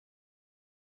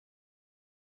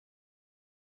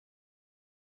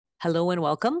Hello and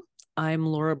welcome. I'm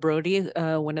Laura Brody,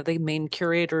 one of the main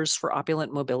curators for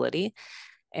Opulent Mobility.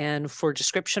 And for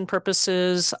description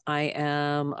purposes, I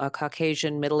am a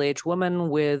Caucasian middle-aged woman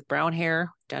with brown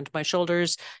hair down to my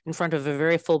shoulders in front of a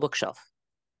very full bookshelf.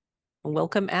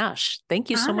 Welcome, Ash. Thank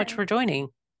you so much Hi. for joining.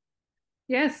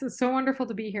 Yes, it's so wonderful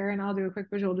to be here, and I'll do a quick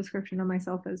visual description of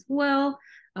myself as well.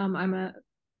 I'm a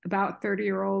about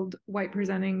 30-year-old white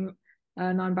presenting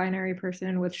non-binary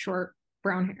person with short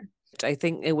brown hair. I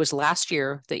think it was last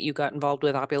year that you got involved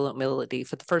with Opulent Mobility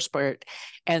for the first part.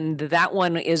 And that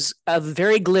one is a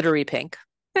very glittery pink,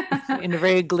 in a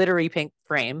very glittery pink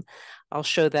frame. I'll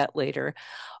show that later.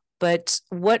 But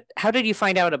how did you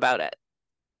find out about it?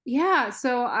 Yeah,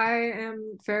 so I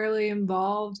am fairly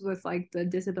involved with like the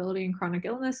disability and chronic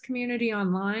illness community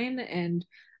online, and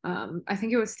I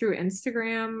think it was through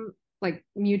Instagram, like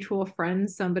mutual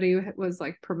friends. Somebody was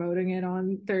like promoting it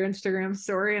on their Instagram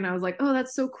story, and I was like, "Oh,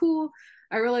 that's so cool!"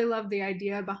 I really love the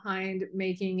idea behind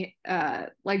making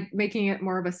it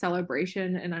more of a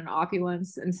celebration and an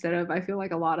opulence instead of I feel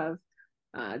like a lot of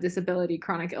disability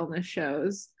chronic illness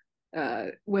shows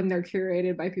when they're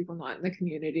curated by people not in the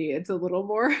community, it's a little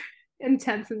more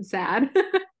intense and sad.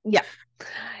 Yeah.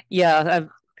 Yeah.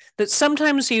 That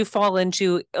sometimes you fall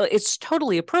into it's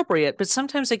totally appropriate, but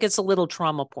sometimes it gets a little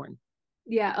trauma porn.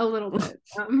 Yeah, a little bit.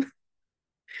 And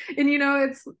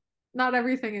it's not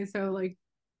everything is so like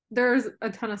there's a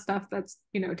ton of stuff that's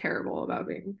terrible about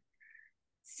being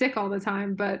sick all the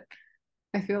time, but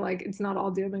I feel like it's not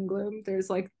all doom and gloom. There's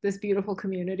like this beautiful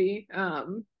community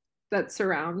that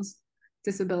surrounds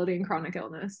disability and chronic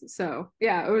illness. So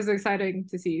yeah, it was exciting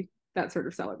to see that sort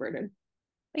of celebrated.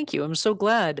 Thank you. I'm so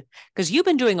glad because you've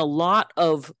been doing a lot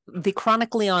of the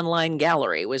chronically online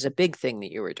gallery was a big thing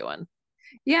that you were doing.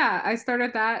 Yeah, I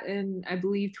started that in, I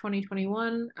believe,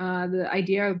 2021. The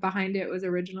idea behind it was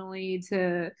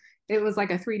it was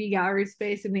like a 3D gallery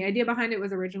space. And the idea behind it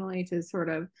was originally to sort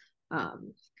of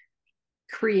um,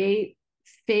 create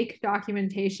fake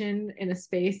documentation in a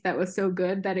space that was so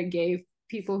good that it gave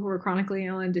people who were chronically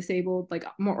ill and disabled like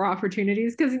more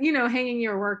opportunities. Because, hanging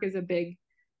your work is a big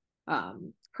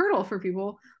hurdle for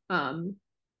people,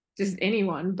 just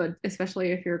anyone, but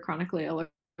especially if you're chronically ill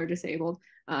or disabled.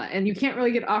 And you can't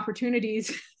really get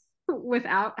opportunities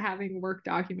without having work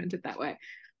documented that way.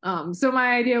 So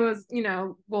my idea was,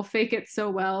 we'll fake it so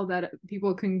well that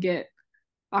people can get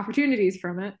opportunities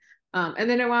from it. And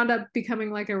then it wound up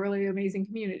becoming like a really amazing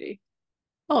community.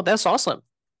 Oh, that's awesome.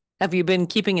 Have you been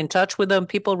keeping in touch with them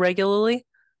people regularly?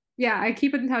 Yeah, I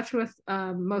keep in touch with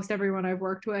most everyone I've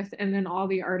worked with, and then all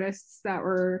the artists that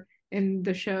were in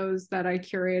the shows that I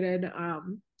curated.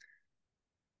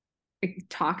 I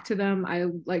talk to them. I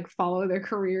like follow their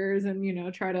careers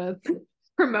and try to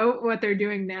promote what they're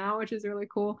doing now, which is really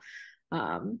cool.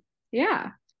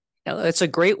 Yeah, It's a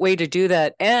great way to do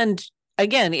that. And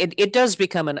again, it does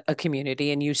become a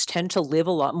community, and you tend to live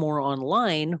a lot more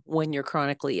online when you're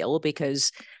chronically ill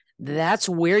because that's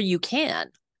where you can.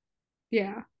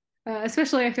 yeah.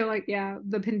 Especially, I feel like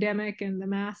the pandemic and the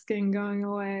masking going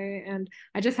away, and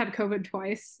I just had COVID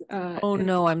twice. Oh And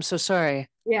no, I'm so sorry.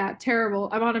 yeah, terrible.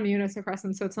 I'm on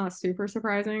immunosuppressants, so it's not super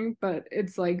surprising, but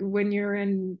it's like when you're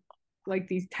in like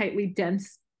these tightly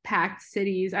dense packed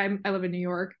cities. I live in New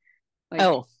York. Like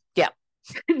Oh, yeah.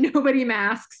 nobody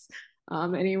masks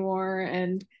anymore,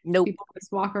 and Nope. people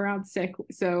just walk around sick.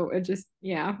 So it just,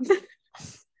 yeah.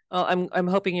 Oh, I'm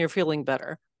hoping you're feeling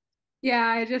better.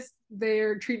 Yeah,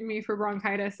 they're treating me for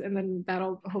bronchitis, and then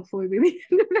that'll hopefully be the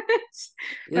end of it.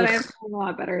 But I am Ugh, feeling a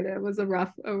lot better. It was a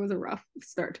rough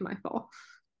start to my fall.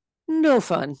 no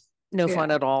fun. No Yeah. fun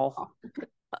at all.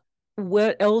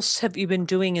 What else have you been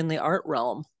doing in the art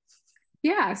realm?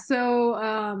 Yeah,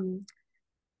 so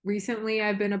recently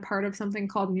I've been a part of something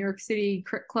called New York City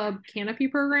Crit Club Canopy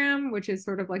Program, which is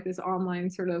sort of like this online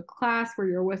sort of class where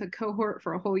you're with a cohort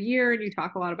for a whole year and you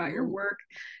talk a lot about your Ooh. work.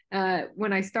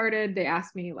 When I started, they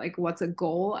asked me like, what's a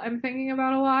goal I'm thinking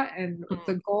about a lot, and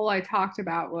the goal I talked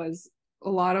about was a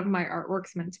lot of my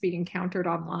artwork's meant to be encountered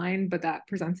online, but that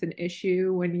presents an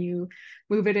issue when you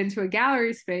move it into a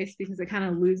gallery space because it kind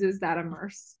of loses the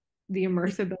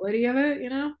immersibility of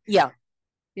it. Yeah.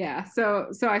 Yeah, so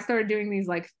I started doing these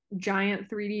like giant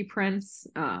 3D prints,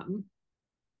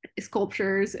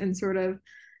 sculptures, and sort of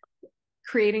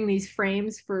creating these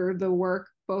frames for the work,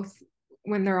 both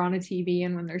when they're on a TV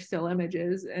and when they're still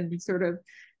images. And sort of,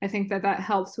 I think that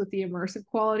helps with the immersive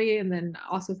quality. And then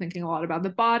also thinking a lot about the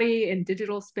body and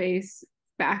digital space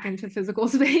back into physical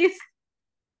space.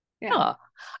 Yeah. Huh.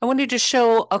 I wanted to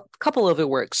show a couple of the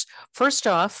works. First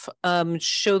off,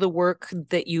 show the work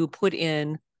that you put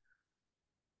in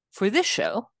for this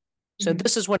show. So Mhm.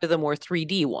 this is one of the more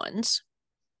 3D ones.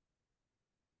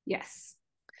 Yes.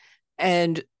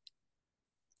 And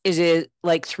is it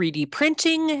like 3D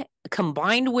printing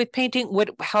combined with painting?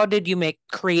 How did you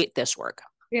create this work?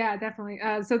 Yeah, definitely.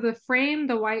 So the frame,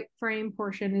 the white frame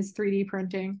portion is 3D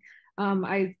printing.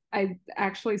 I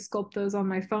actually sculpt those on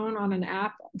my phone on an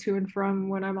app to and from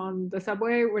when I'm on the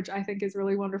subway, which I think is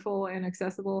really wonderful and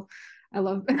accessible. I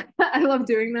love I love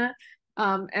doing that.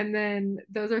 And then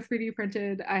those are 3D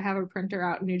printed. I have a printer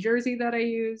out in New Jersey that I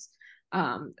use.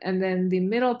 And then the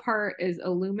middle part is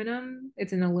aluminum.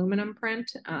 It's an aluminum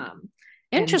print. And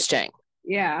Interesting.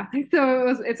 yeah, so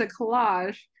it's a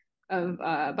collage of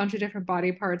a bunch of different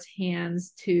body parts,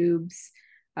 hands, tubes,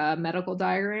 medical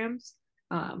diagrams,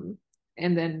 and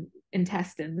then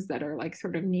intestines that are like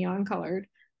sort of neon colored.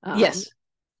 Um, Yes.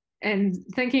 and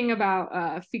thinking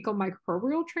about fecal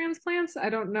microbial transplants, I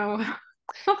don't know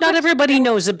how Not much everybody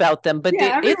knows about them, but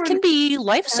yeah, it everyone can be yeah,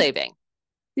 life-saving.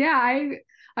 yeah,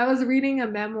 I was reading a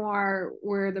memoir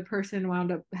where the person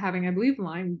wound up having, I believe,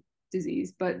 Lyme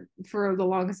disease, but for the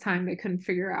longest time they couldn't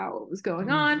figure out what was going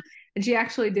Mm. on. And she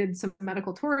actually did some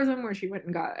medical tourism where she went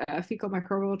and got a fecal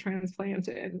microbial transplant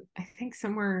in, I think,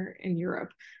 somewhere in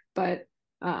Europe. But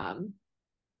um,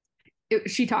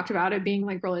 she talked about it being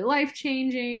like really life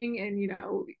changing, and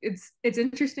it's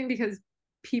interesting because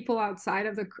people outside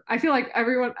of the I feel like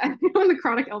everyone in the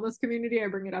chronic illness community, I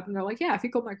bring it up and they're like, yeah,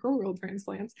 fecal microbial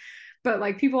transplants, but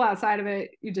like people outside of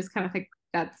it, you just kind of think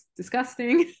that's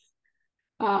disgusting.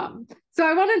 So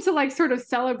I wanted to like sort of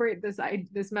celebrate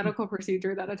this medical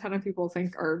procedure that a ton of people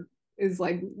think are is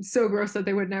like so gross that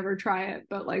they would never try it,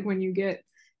 but like when you get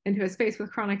into a space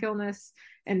with chronic illness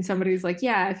and somebody's like,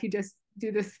 yeah, if you just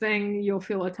do this thing, you'll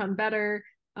feel a ton better.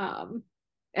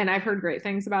 And I've heard great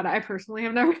things about it. I personally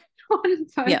have never one,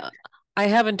 but Yeah, I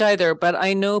haven't either, but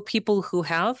I know people who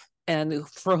have and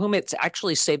for whom it's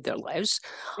actually saved their lives.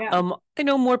 yeah, I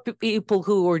know more people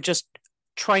who are just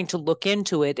trying to look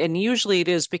into it, and usually it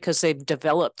is because they've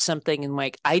developed something and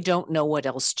like, I don't know what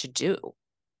else to do,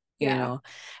 yeah.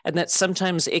 and that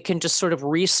sometimes it can just sort of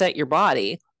reset your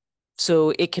body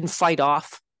so it can fight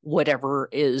off whatever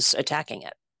is attacking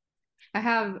it. I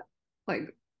have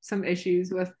like some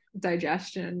issues with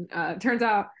digestion. Turns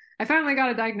out I finally got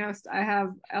it diagnosed. I have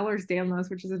Ehlers-Danlos,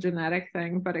 which is a genetic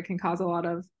thing, but it can cause a lot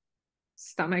of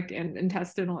stomach and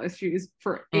intestinal issues.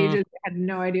 For Mm, ages, I had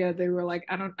no idea. They were like,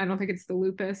 I don't think it's the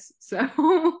lupus.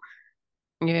 So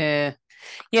yeah.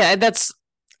 Yeah, that's,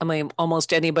 I mean,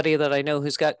 almost anybody that I know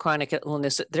who's got chronic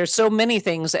illness, there's so many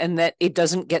things, and that it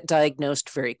doesn't get diagnosed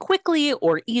very quickly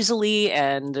or easily.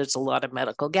 And there's a lot of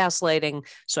medical gaslighting.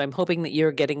 So I'm hoping that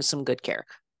you're getting some good care.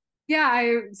 yeah,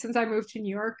 I since I moved to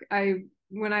New York, I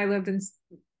when I lived in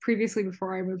previously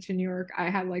before I moved to New York, I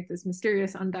had like this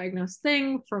mysterious undiagnosed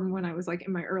thing from when I was like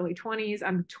in my early 20s.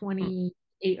 I'm Mm.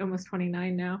 28, almost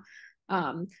 29 now.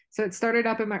 So it started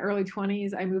up in my early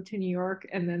 20s. I moved to New York,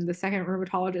 and then the second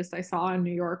rheumatologist I saw in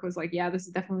New York was like, "Yeah, this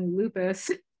is definitely lupus."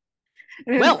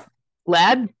 And Well,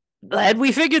 glad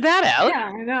we figured that out.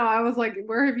 yeah, I know. I was like,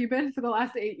 "Where have you been for the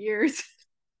last 8 years?"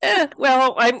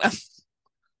 Well,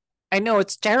 I know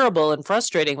it's terrible and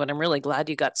frustrating, but I'm really glad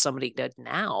you got somebody good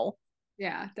now.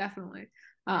 Yeah, definitely.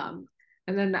 Um,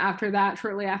 and then after that,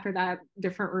 shortly after that,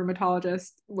 different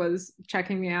rheumatologist was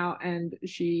checking me out, and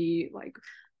she like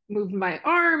moved my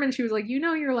arm, and she was like,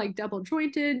 you're like double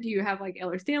jointed. Do you have like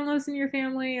Ehlers-Danlos in your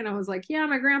family? And I was like, yeah,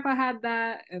 my grandpa had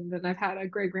that, and then I've had a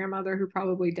great grandmother who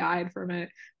probably died from it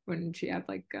when she had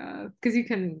like because you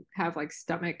can have like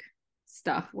stomach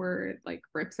stuff where it like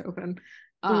rips open.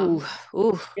 Ooh, Um,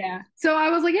 ooh. yeah. So I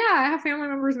was like, yeah, I have family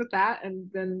members with that. And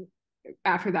then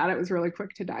after that, it was really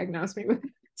quick to diagnose me with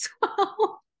it as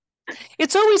well.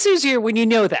 It's always easier when you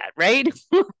know that, right?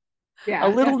 A Yeah.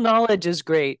 little knowledge is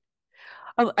great.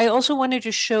 I also wanted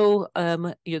to show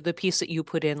the piece that you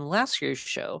put in last year's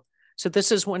show. So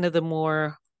this is one of the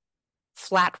more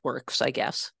flat works, I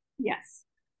guess. Yes.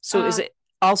 So is Um, it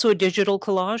also a digital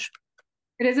collage?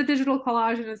 it is a digital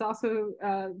collage, and it's also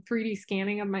 3D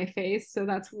scanning of my face. So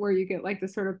that's where you get like the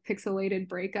sort of pixelated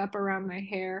breakup around my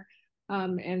hair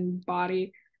and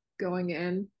body going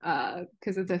in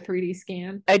because it's a 3D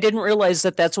scan. I didn't realize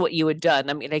that that's what you had done.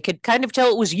 I mean, I could kind of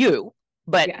tell it was you,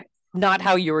 but Yeah. not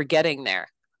how you were getting there.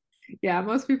 Yeah,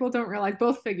 most people don't realize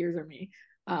both figures are me.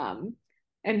 Um,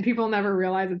 and people never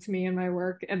realize it's me in my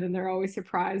work. And then they're always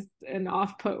surprised and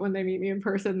off put when they meet me in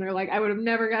person. They're like, I would have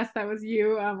never guessed that was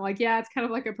you. I'm like, yeah, it's kind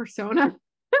of like a persona.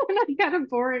 And I'm kind of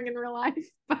boring in real life.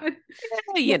 But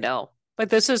yeah, But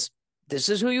this is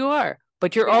who you are.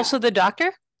 But you're yeah. also the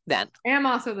doctor then. I am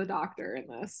also the doctor in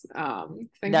this. Thinking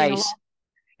a lot. Nice.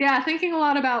 Yeah, thinking a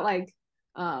lot about like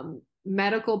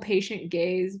medical patient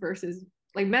gaze versus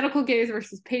like medical gaze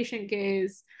versus patient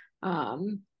gaze.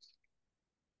 Um,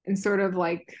 and sort of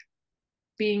like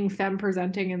being femme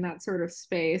presenting in that sort of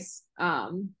space.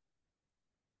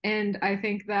 And I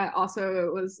think that also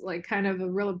it was like kind of a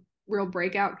real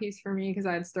breakout piece for me because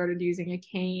I had started using a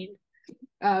cane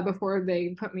before they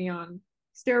put me on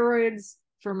steroids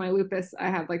for my lupus. I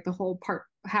had like the whole part,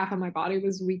 half of my body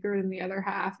was weaker than the other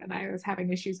half, and I was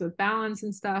having issues with balance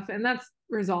and stuff, and that's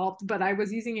resolved. But I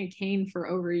was using a cane for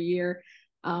over a year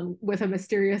with a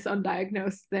mysterious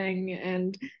undiagnosed thing,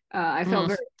 and I felt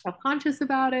very self-conscious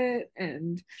about it.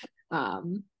 And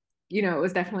it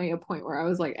was definitely a point where I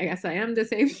was like, I guess I am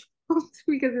disabled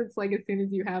because it's like as soon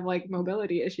as you have like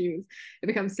mobility issues, it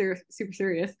becomes super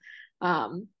serious.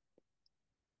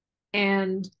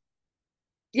 And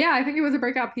yeah, I think it was a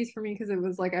breakout piece for me because it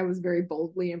was like I was very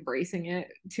boldly embracing it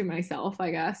to myself,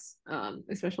 I guess,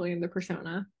 especially in the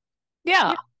persona.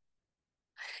 Yeah.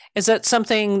 Is that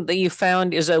something that you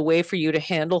found is a way for you to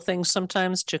handle things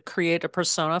sometimes, to create a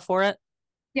persona for it?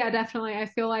 Yeah, definitely. I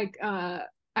feel like I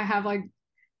have like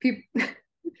people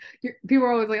people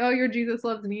are always like, "Oh, you're Jesus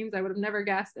loves memes." I would have never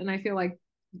guessed, and I feel like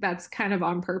that's kind of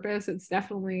on purpose. It's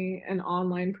definitely an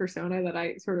online persona that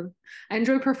I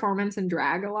enjoy performance and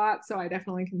drag a lot, so I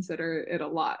definitely consider it a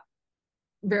lot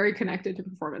very connected to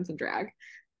performance and drag.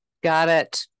 Got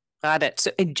it. Got it.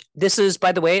 So this is,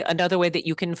 by the way, another way that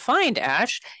you can find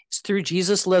Ash is through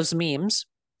Jesus Loves Memes,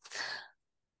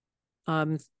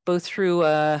 both through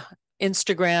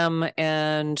Instagram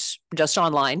and just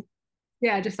online.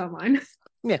 Yeah, just online.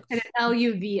 Yeah. And it's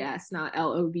LUVS, not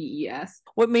LOVES.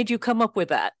 What made you come up with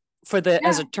that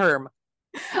as Yeah. a term?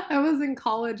 I was in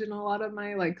college, and a lot of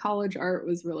my like college art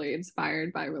was really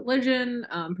inspired by religion,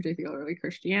 particularly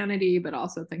Christianity, but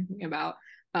also thinking about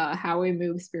how we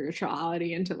move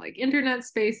spirituality into like internet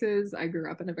spaces. I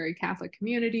grew up in a very Catholic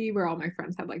community where all my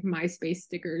friends had like MySpace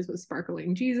stickers with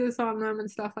sparkling Jesus on them and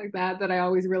stuff like that I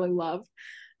always really loved.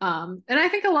 And I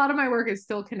think a lot of my work is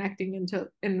still connecting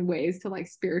in ways to like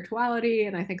spirituality,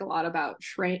 and I think a lot about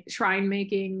shrine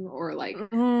making or like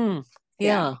yeah,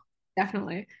 Yeah.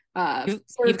 definitely. You've got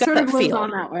Sort of that lives feel.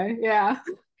 on that way. Yeah.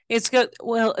 It's got,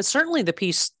 well, certainly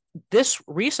this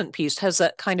recent piece has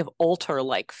that kind of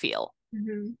altar-like feel.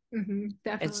 It's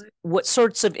Definitely. what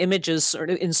sorts of images sort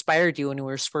of inspired you when you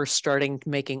were first starting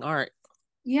making art?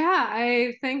 Yeah,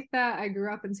 I think that I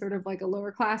grew up in sort of like a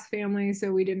lower class family,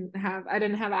 so I didn't have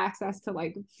access to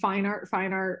like fine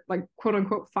art, like quote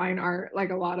unquote fine art, like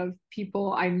a lot of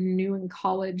people I knew in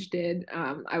college did.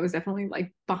 I was definitely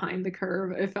like behind the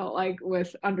curve, it felt like,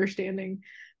 with understanding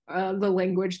the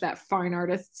language that fine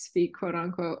artists speak, quote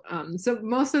unquote. So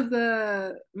most of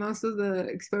the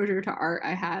exposure to art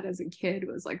I had as a kid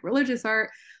was like religious art.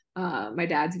 My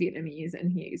dad's Vietnamese,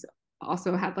 and he's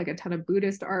also had like a ton of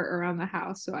Buddhist art around the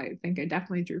house. So I think I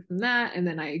definitely drew from that. And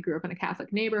then I grew up in a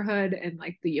Catholic neighborhood, and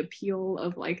like the appeal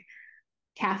of like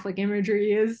Catholic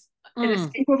imagery is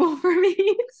inescapable for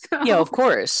me. Yeah, of So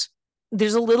course.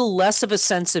 There's a little less of a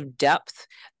sense of depth.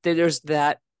 There's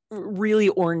that really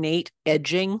ornate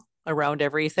edging around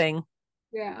everything.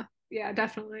 yeah,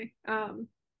 definitely.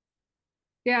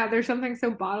 Yeah, there's something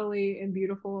so bodily and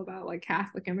beautiful about like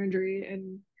Catholic imagery.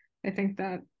 And I think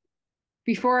that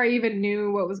before I even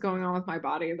knew what was going on with my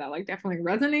body, that like definitely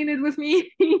resonated with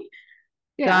me.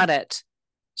 Yeah. Got it.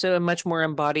 So a much more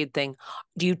embodied thing.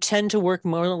 Do you tend to work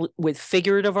more with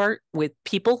figurative art with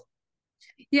people?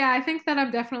 Yeah, I think that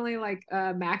I'm definitely like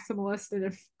a maximalist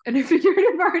and a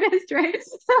figurative artist, right?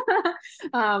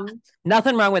 um,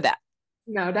 Nothing wrong with that.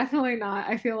 no, definitely not.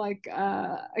 I feel like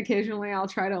occasionally I'll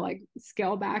try to like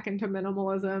scale back into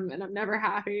minimalism, and I'm never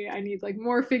happy. I need like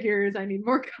more figures, I need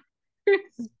more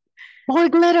colors, More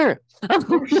glitter.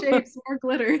 more shapes, more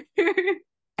glitter.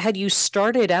 Had you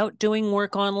started out doing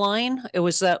work online?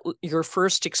 Was that your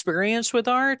first experience with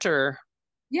art, or?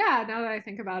 Yeah, now that I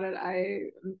think about it,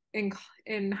 in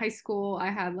in high school I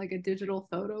had like a digital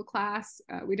photo class.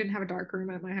 We didn't have a dark room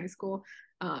at my high school,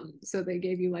 so they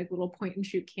gave you like little point and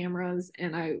shoot cameras,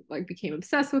 and I like became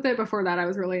obsessed with it. Before that, I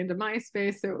was really into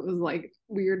MySpace, so it was like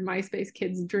weird MySpace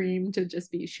kid's dream to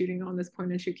just be shooting on this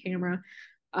point and shoot camera.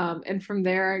 And from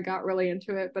there, I got really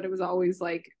into it, but it was always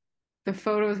like the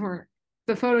photos weren't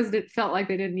the photos that felt like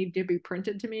they didn't need to be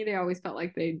printed to me. They always felt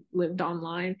like they lived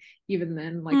online, even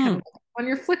then, like kind Mm, of on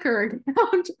your Flickr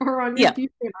account or on your yeah,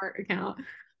 DeviantArt account,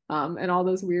 and all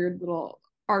those weird little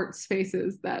art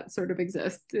spaces that sort of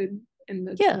existed in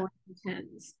the yeah.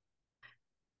 2010s.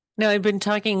 Now, I've been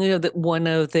talking, that one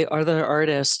of the other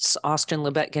artists, Austin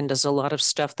Lebetkin, does a lot of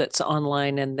stuff that's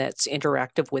online and that's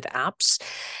interactive with apps,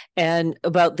 and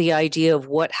about the idea of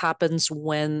what happens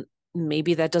when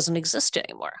maybe that doesn't exist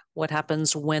anymore. What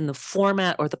happens when the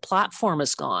format or the platform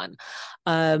is gone?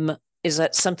 Is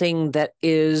that something that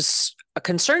is a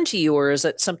concern to you, or is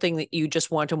it something that you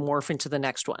just want to morph into the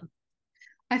next one?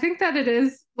 I think that it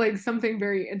is like something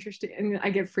very interesting, and I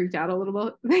get freaked out a little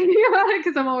bit thinking about it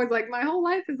because I'm always like, my whole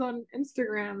life is on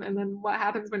Instagram, and then what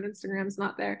happens when Instagram's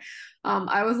not there?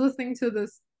 I was listening to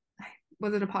this,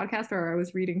 was it a podcast or I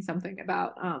was reading something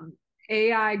about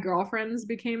AI girlfriends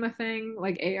became a thing,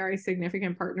 like AI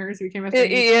significant partners became a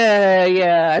thing. Yeah,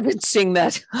 yeah, I've been seeing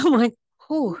that. I'm like,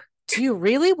 oh, do you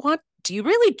really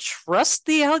trust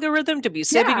the algorithm to be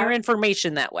saving your Yeah,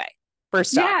 information that way?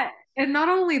 First off. yeah, and not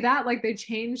only that, like they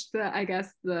changed the, I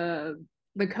guess the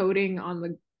coding on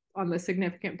the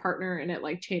significant partner, and it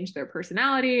like changed their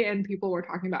personality, and people were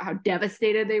talking about how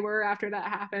devastated they were after that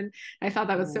happened. I thought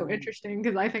that was so interesting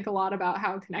because I think a lot about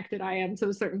how connected I am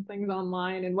to certain things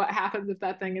online and what happens if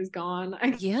that thing is gone.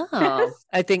 I Yeah, guess.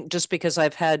 I think just because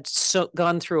I've had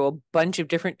gone through a bunch of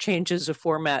different changes of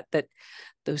format that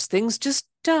those things just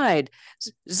died.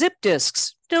 Zip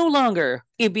disks, no longer.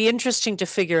 It'd be interesting to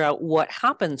figure out what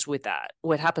happens with that,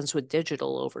 what happens with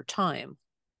digital over time.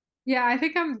 Yeah, I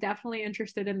think I'm definitely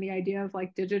interested in the idea of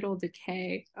like digital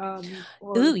decay,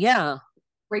 Ooh, or yeah.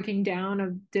 breaking down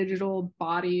of digital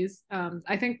bodies.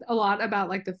 I think a lot about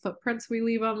like the footprints we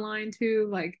leave online too.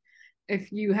 Like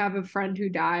if you have a friend who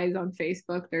dies on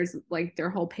Facebook, there's like their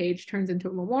whole page turns into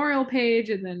a memorial page,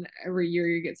 and then every year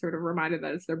you get sort of reminded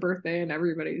that it's their birthday and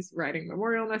everybody's writing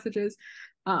memorial messages.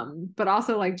 But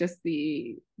also like just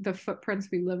the footprints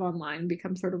we live online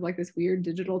become sort of like this weird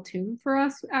digital tomb for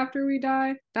us after we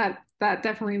die. That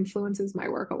definitely influences my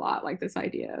work a lot, like this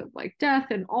idea of like death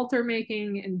and altar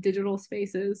making and digital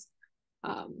spaces.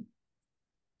 Um,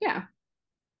 yeah.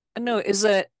 No, is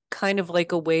that kind of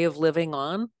like a way of living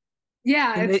on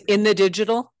Yeah, it's in the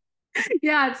digital?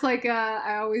 yeah, it's like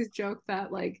I always joke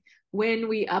that like when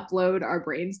we upload our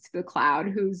brains to the cloud,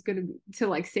 who's gonna to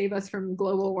like save us from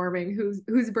global warming,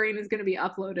 whose brain is gonna be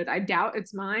uploaded? I doubt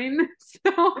it's mine.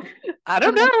 So I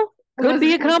don't unless know. Could unless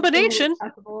be it's a like globally combination.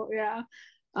 accessible, yeah.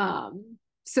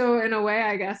 So in a way,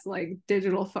 I guess like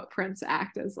digital footprints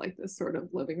act as like this sort of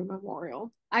living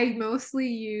memorial. I mostly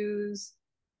use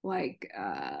like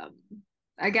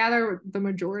I gather the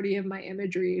majority of my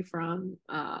imagery from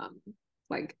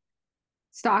like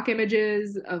stock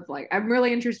images of like I'm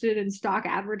really interested in stock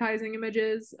advertising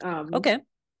images, Okay.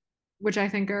 which I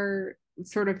think are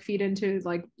sort of feed into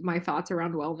like my thoughts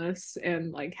around wellness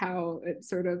and like how it's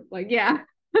sort of like yeah.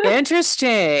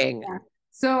 Interesting. Yeah.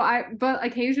 So but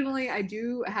occasionally I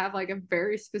do have like a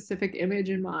very specific image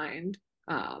in mind,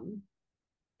 um,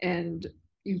 and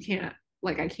you can't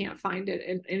like I can't find it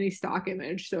in any stock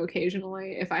image. So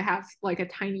occasionally, if I have like a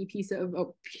tiny piece of a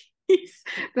piece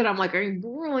that I'm like I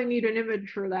really need an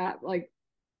image for that, like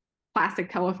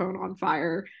plastic telephone on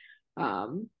fire,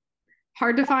 um,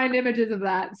 hard to find images of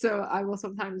that. So I will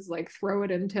sometimes like throw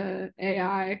it into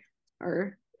AI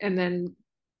or and then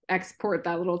export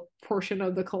that little portion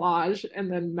of the collage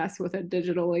and then mess with it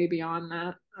digitally beyond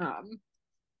that,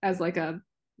 as like a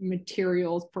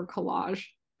material for collage,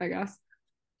 I guess.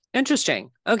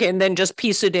 Interesting. Okay, and then just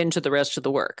piece it into the rest of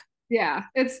the work. Yeah,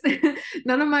 it's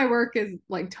none of my work is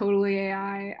like totally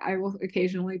AI. I will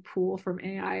occasionally pull from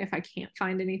AI if I can't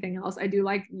find anything else. I do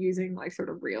like using like sort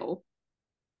of real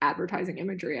advertising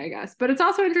imagery, I guess. But it's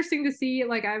also interesting to see,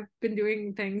 like, I've been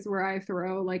doing things where I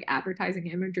throw like advertising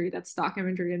imagery, that's stock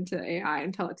imagery, into AI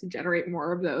and tell it to generate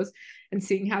more of those and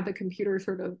seeing how the computer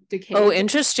sort of Oh, decays.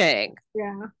 interesting.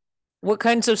 Yeah. What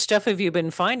kinds of stuff have you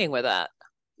been finding with that?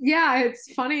 Yeah,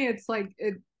 it's funny. It's like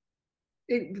it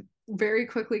very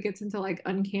quickly gets into like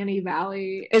uncanny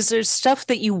valley. Is there stuff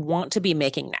that you want to be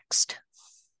making next?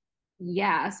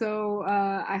 Yeah, so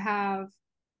I have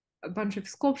a bunch of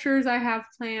sculptures I have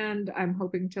planned. I'm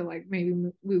hoping to like maybe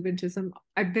move into some.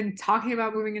 I've been talking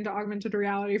about moving into augmented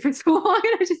reality for so long,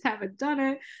 and I just haven't done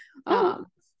it. Oh, Um,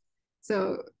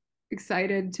 so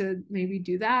excited to maybe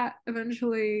do that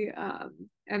eventually.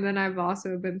 And then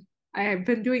I have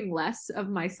been doing less of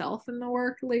myself in the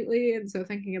work lately, and so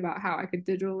thinking about how I could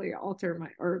digitally alter my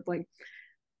or like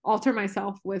alter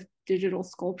myself with digital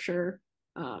sculpture,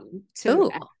 to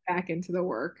add oh, back into the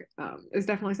work, is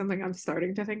definitely something I'm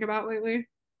starting to think about lately.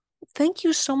 thank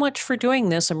you so much for doing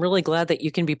this. I'm really glad that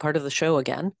you can be part of the show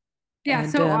again. Yeah,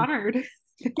 And so honored.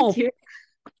 Thank oh, you.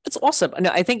 it's awesome.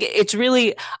 No, I think it's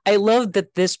really, I love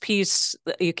that this piece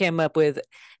that you came up with,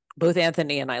 both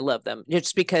Anthony and I love them.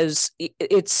 It's because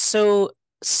it's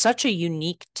such a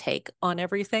unique take on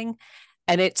everything.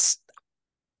 And it's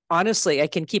honestly, I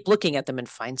can keep looking at them and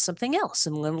find something else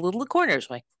in the little corners.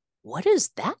 Like, what is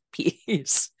that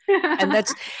piece? And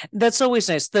that's always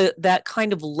nice. That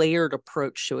kind of layered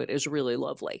approach to it is really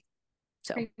lovely.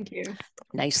 So Thank you.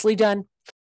 nicely done.